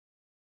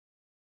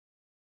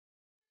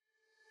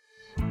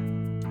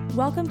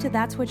Welcome to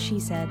That's What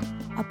She Said,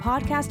 a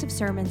podcast of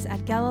sermons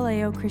at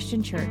Galileo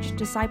Christian Church,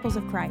 Disciples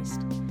of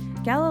Christ.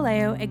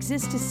 Galileo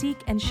exists to seek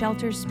and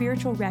shelter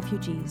spiritual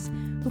refugees,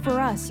 who for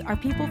us are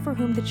people for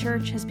whom the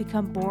church has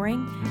become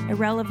boring,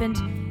 irrelevant,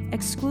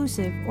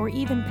 exclusive, or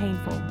even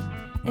painful,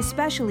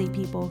 especially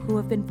people who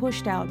have been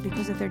pushed out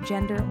because of their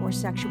gender or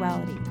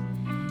sexuality.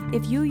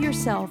 If you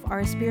yourself are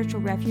a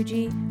spiritual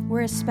refugee,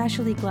 we're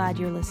especially glad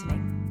you're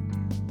listening.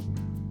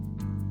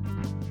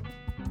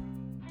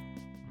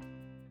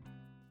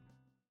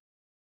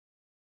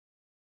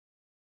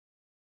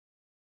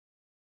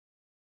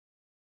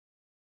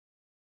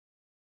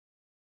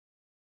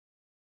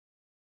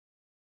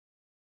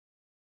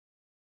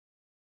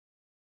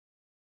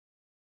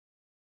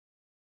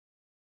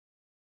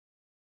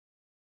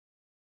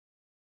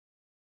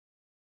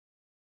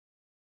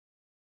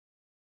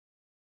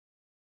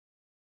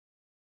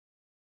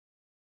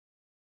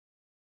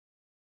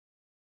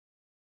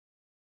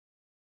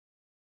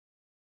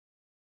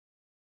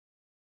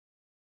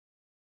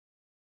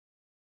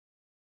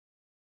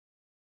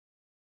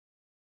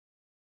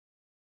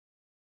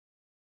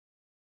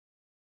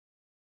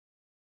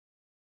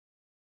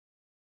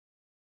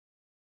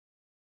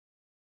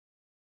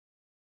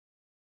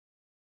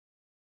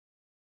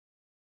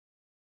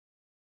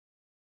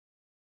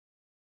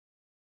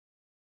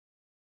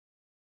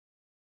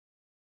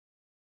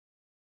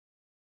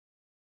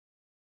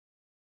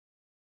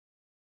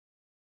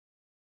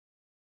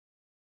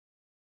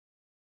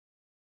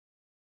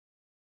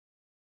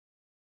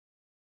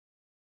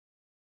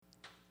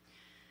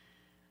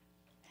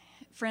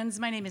 Friends,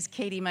 my name is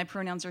Katie. My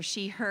pronouns are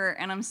she, her,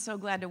 and I'm so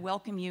glad to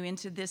welcome you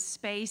into this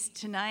space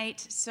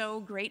tonight.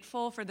 So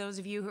grateful for those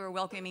of you who are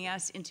welcoming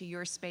us into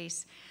your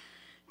space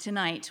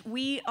tonight.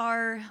 We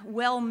are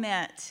well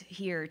met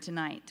here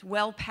tonight,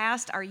 well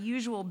past our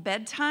usual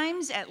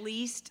bedtimes, at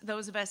least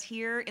those of us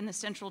here in the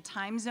Central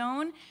Time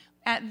Zone.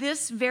 At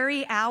this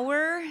very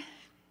hour,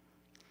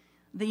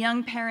 the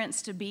young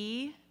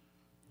parents-to-be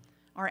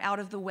are out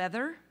of the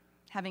weather,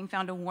 having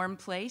found a warm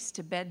place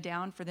to bed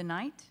down for the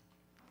night.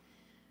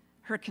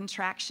 Her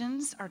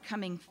contractions are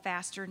coming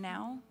faster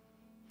now.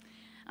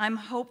 I'm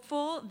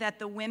hopeful that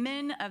the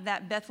women of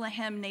that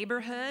Bethlehem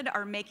neighborhood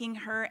are making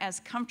her as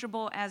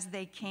comfortable as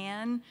they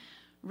can,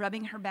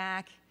 rubbing her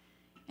back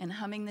and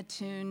humming the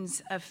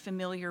tunes of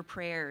familiar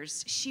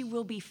prayers. She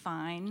will be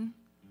fine.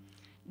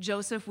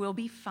 Joseph will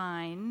be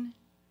fine.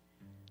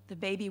 The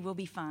baby will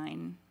be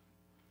fine.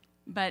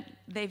 But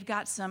they've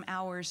got some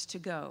hours to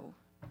go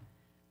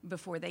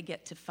before they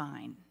get to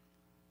fine.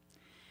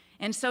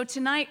 And so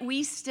tonight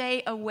we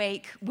stay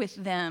awake with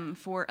them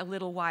for a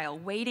little while,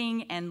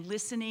 waiting and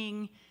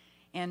listening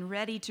and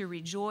ready to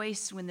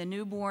rejoice when the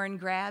newborn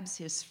grabs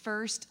his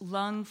first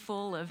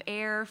lungful of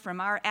air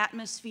from our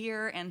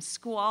atmosphere and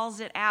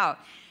squalls it out.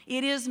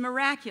 It is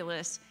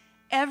miraculous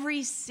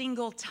every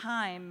single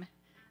time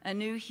a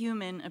new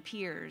human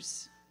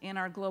appears in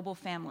our global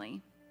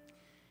family.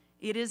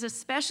 It is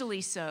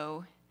especially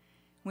so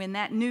when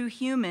that new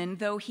human,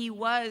 though he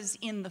was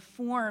in the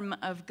form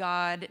of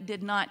God,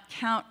 did not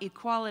count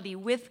equality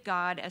with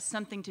God as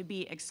something to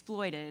be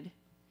exploited,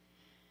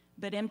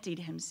 but emptied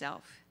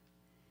himself,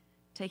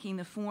 taking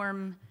the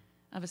form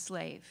of a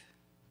slave,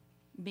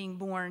 being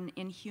born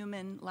in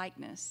human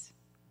likeness.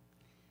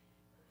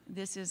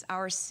 This is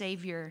our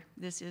Savior.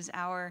 This is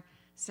our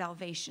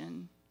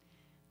salvation.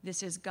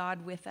 This is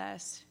God with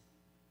us.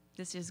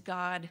 This is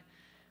God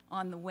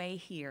on the way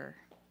here.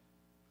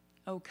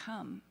 Oh,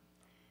 come.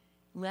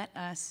 Let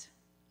us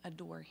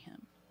adore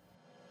him.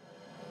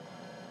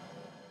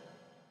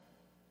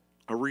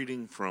 A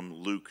reading from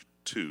Luke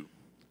 2.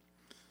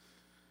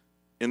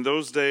 In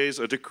those days,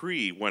 a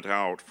decree went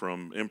out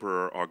from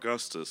Emperor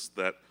Augustus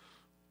that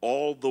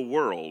all the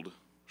world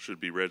should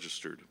be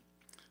registered.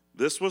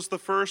 This was the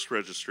first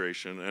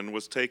registration and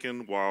was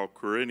taken while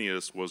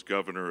Quirinius was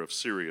governor of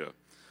Syria.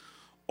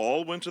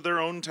 All went to their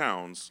own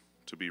towns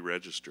to be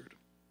registered.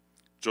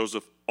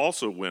 Joseph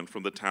also went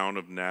from the town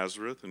of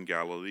Nazareth in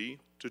Galilee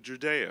to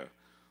Judea,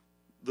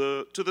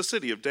 to the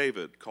city of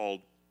David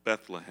called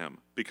Bethlehem,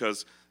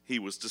 because he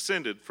was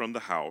descended from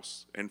the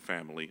house and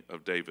family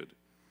of David.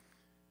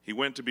 He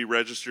went to be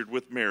registered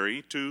with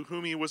Mary, to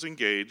whom he was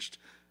engaged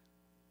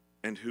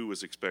and who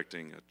was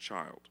expecting a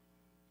child.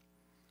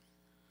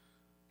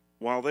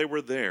 While they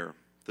were there,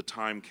 the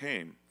time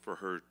came for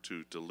her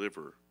to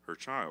deliver her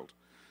child,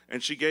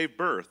 and she gave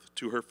birth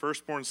to her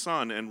firstborn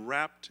son and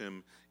wrapped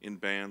him in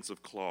bands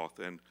of cloth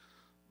and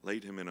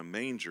laid him in a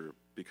manger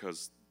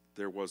because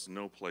there was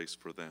no place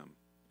for them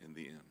in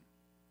the inn.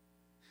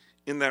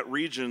 In that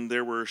region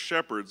there were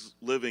shepherds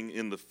living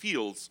in the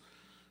fields,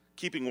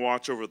 keeping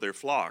watch over their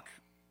flock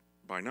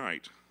by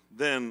night.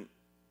 Then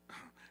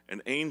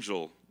an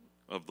angel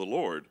of the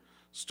Lord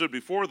stood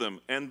before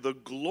them, and the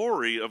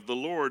glory of the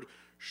Lord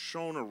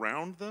shone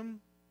around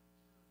them,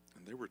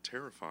 and they were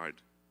terrified.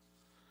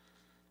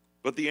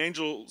 But the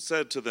angel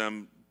said to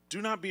them,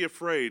 "Do not be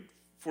afraid,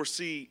 for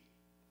see,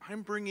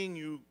 I'm bringing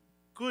you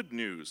good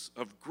news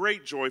of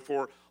great joy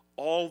for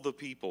all the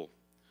people.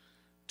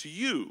 To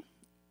you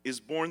is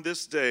born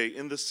this day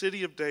in the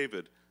city of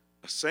David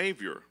a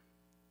Savior,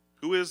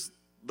 who is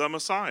the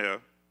Messiah,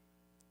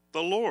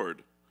 the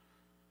Lord.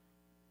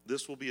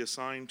 This will be a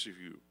sign to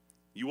you.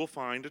 You will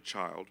find a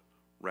child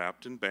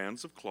wrapped in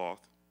bands of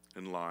cloth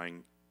and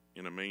lying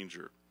in a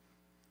manger."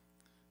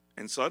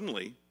 And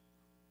suddenly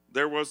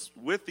there was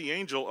with the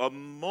angel a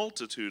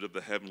multitude of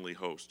the heavenly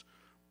host,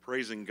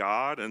 praising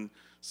God and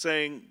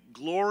saying,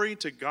 "Glory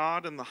to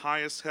God in the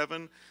highest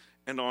heaven,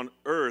 and on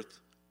earth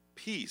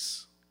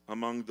peace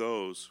among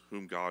those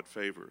whom God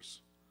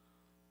favors."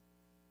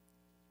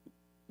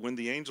 When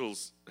the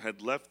angels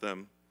had left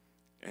them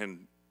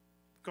and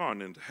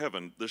gone into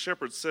heaven, the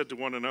shepherds said to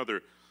one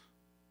another,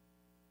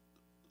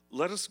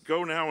 "Let us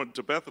go now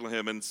into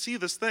Bethlehem and see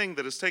this thing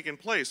that has taken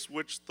place,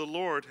 which the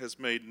Lord has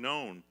made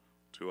known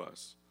to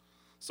us."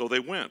 So they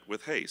went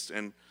with haste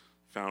and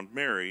found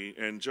Mary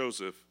and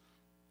Joseph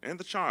and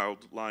the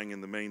child lying in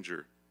the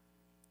manger.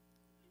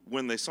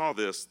 When they saw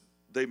this,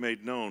 they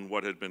made known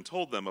what had been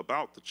told them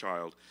about the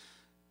child,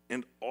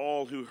 and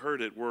all who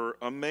heard it were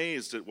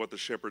amazed at what the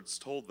shepherds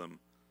told them.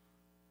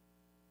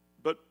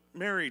 But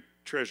Mary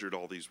treasured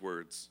all these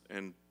words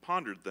and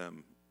pondered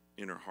them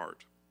in her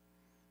heart.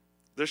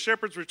 The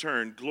shepherds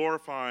returned,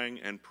 glorifying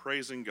and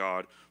praising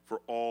God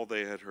for all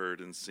they had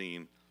heard and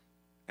seen,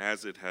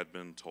 as it had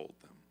been told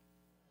them.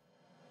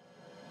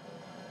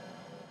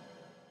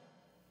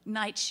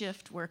 Night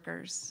shift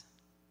workers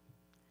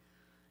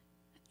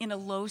in a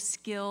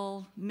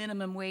low-skill,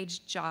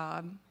 minimum-wage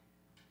job,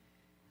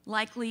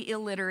 likely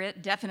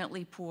illiterate,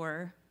 definitely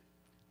poor,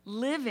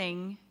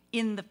 living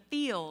in the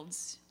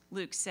fields,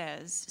 Luke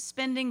says,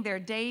 spending their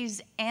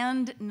days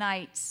and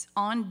nights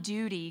on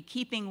duty,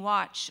 keeping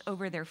watch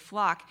over their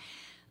flock.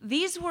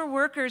 These were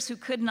workers who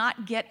could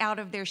not get out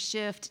of their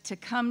shift to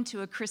come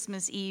to a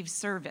Christmas Eve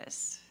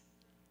service,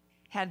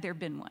 had there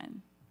been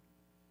one.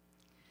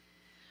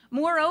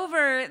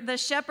 Moreover, the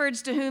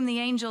shepherds to whom the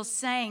angels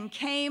sang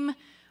came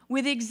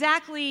with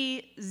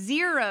exactly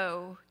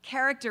 0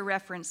 character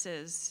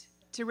references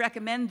to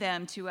recommend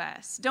them to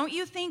us. Don't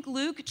you think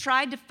Luke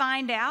tried to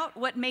find out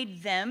what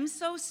made them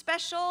so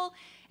special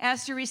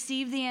as to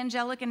receive the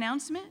angelic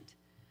announcement?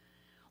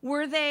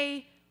 Were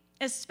they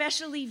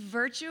especially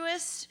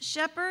virtuous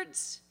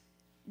shepherds,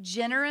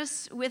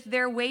 generous with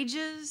their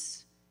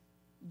wages,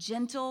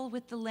 gentle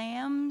with the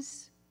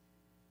lambs,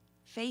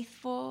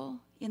 faithful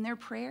in their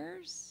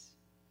prayers?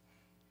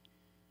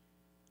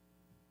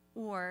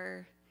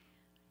 Or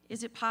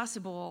is it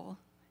possible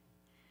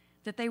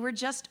that they were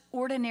just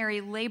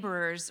ordinary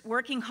laborers,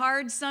 working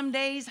hard some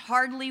days,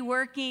 hardly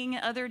working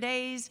other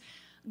days,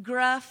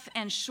 gruff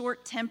and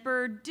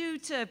short-tempered due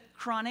to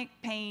chronic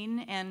pain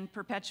and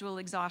perpetual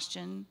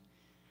exhaustion,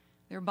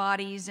 their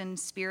bodies and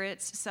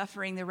spirits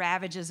suffering the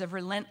ravages of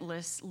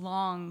relentless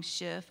long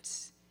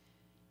shifts,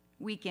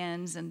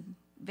 weekends and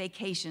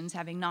vacations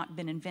having not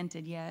been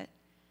invented yet?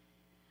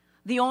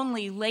 The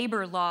only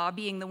labor law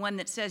being the one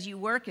that says you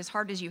work as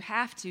hard as you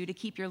have to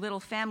keep your little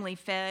family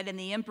fed and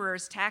the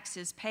emperor's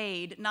taxes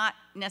paid, not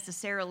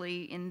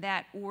necessarily in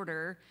that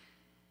order,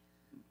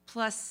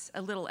 plus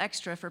a little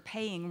extra for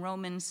paying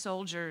Roman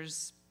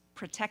soldiers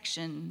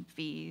protection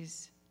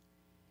fees.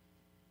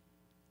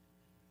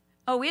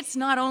 Oh, it's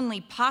not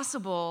only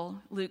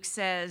possible, Luke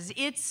says,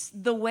 it's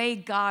the way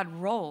God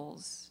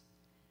rolls.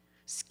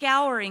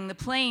 Scouring the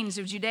plains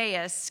of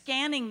Judea,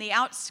 scanning the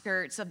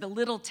outskirts of the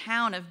little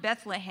town of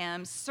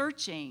Bethlehem,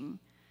 searching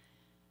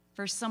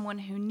for someone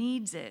who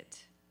needs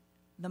it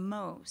the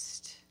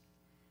most.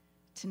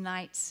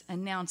 Tonight's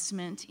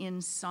announcement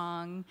in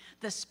song,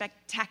 the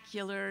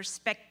spectacular,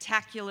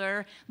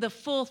 the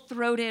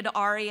full-throated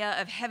aria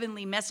of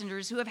heavenly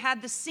messengers who have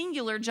had the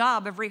singular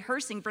job of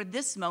rehearsing for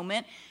this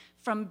moment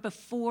from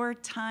before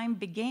time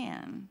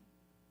began.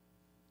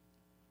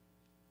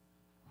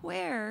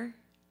 Where,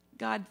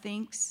 God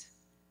thinks,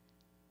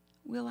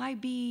 will I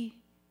be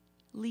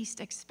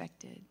least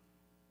expected?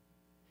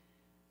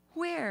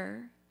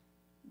 Where,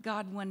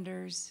 God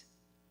wonders,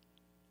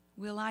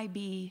 will I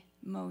be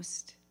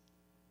most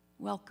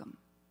welcome?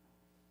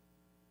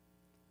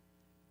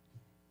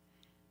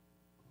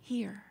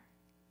 Here,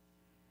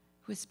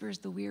 whispers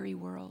the weary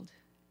world,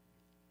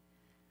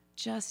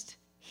 just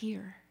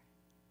here,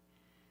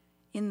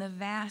 in the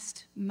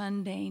vast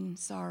mundane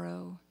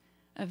sorrow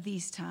of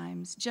these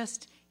times,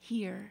 just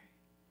here,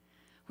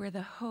 where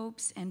the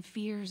hopes and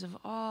fears of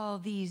all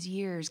these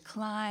years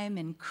climb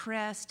and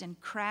crest and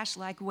crash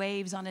like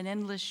waves on an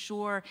endless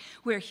shore,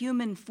 where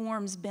human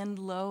forms bend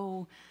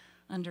low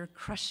under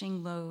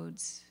crushing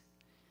loads,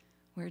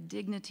 where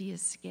dignity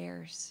is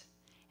scarce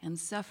and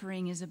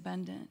suffering is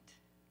abundant.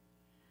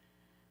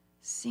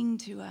 Sing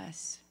to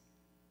us,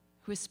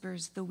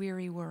 whispers the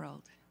weary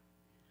world.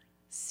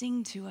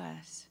 Sing to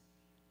us,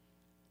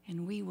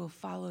 and we will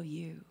follow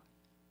you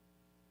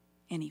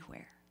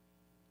anywhere.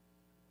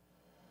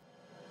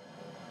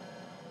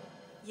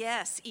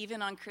 Yes,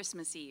 even on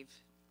Christmas Eve.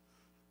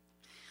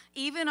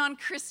 Even on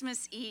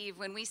Christmas Eve,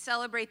 when we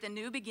celebrate the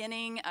new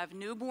beginning of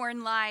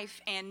newborn life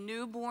and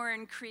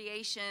newborn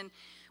creation,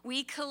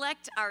 we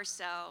collect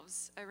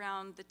ourselves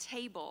around the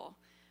table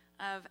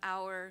of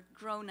our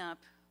grown-up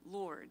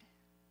Lord.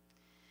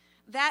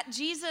 That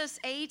Jesus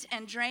ate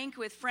and drank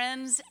with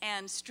friends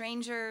and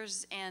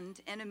strangers and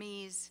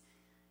enemies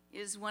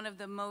is one of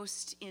the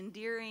most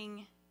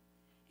endearing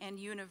and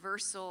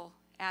universal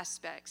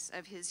aspects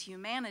of his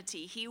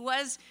humanity. He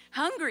was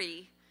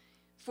hungry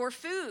for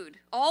food,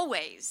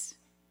 always,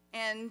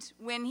 and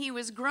when he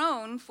was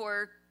grown,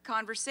 for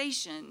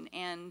conversation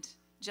and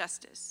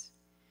justice.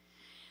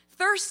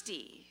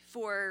 Thirsty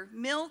for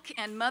milk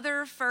and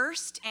mother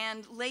first,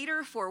 and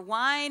later for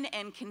wine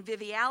and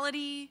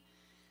conviviality,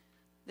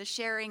 the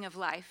sharing of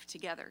life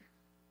together.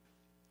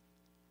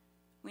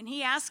 When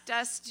he asked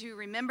us to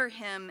remember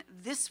him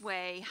this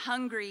way,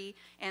 hungry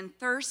and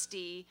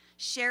thirsty,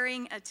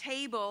 sharing a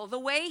table, the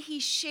way he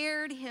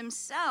shared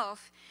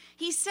himself,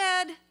 he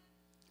said,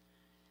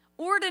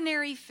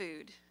 ordinary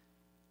food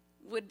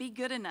would be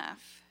good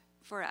enough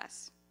for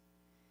us.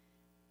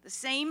 The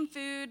same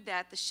food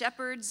that the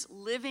shepherds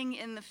living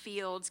in the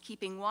fields,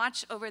 keeping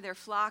watch over their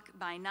flock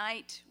by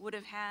night, would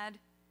have had.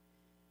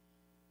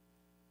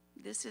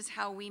 This is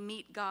how we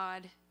meet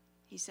God,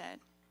 he said.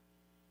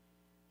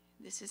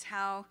 This is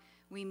how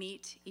we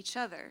meet each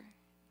other,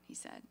 he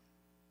said.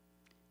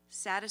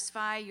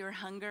 Satisfy your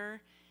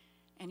hunger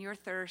and your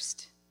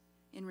thirst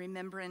in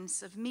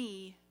remembrance of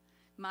me,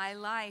 my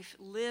life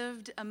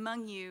lived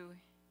among you,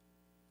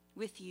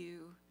 with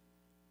you,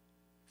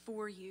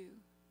 for you.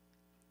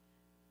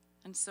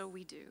 And so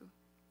we do.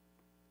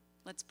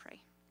 Let's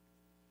pray.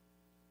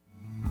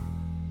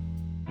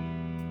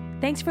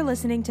 Thanks for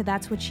listening to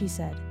That's What She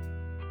Said.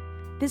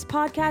 This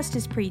podcast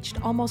is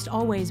preached almost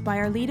always by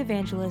our lead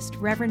evangelist,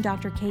 Reverend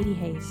Dr. Katie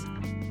Hayes.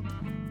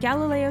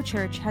 Galileo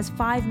Church has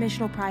 5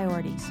 missional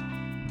priorities.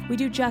 We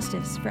do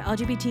justice for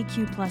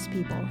LGBTQ+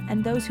 people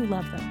and those who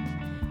love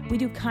them. We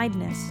do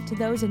kindness to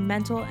those in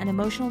mental and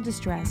emotional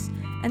distress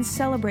and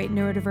celebrate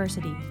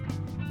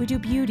neurodiversity. We do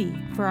beauty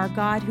for our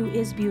God who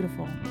is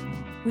beautiful.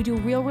 We do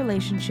real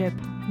relationship,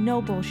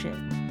 no bullshit,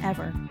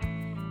 ever.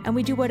 And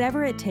we do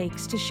whatever it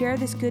takes to share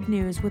this good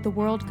news with the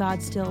world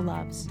God still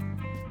loves.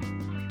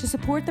 To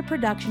support the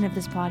production of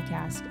this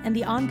podcast and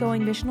the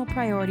ongoing missional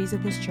priorities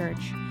of this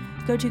church,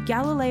 go to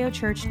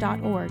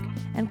galileochurch.org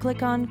and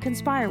click on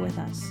Conspire with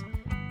Us.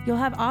 You'll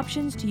have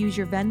options to use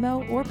your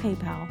Venmo or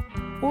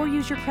PayPal, or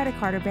use your credit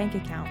card or bank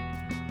account.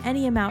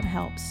 Any amount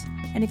helps,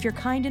 and if you're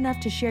kind enough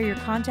to share your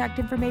contact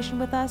information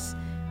with us,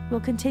 we'll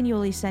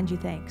continually send you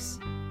thanks.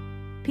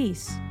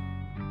 Peace.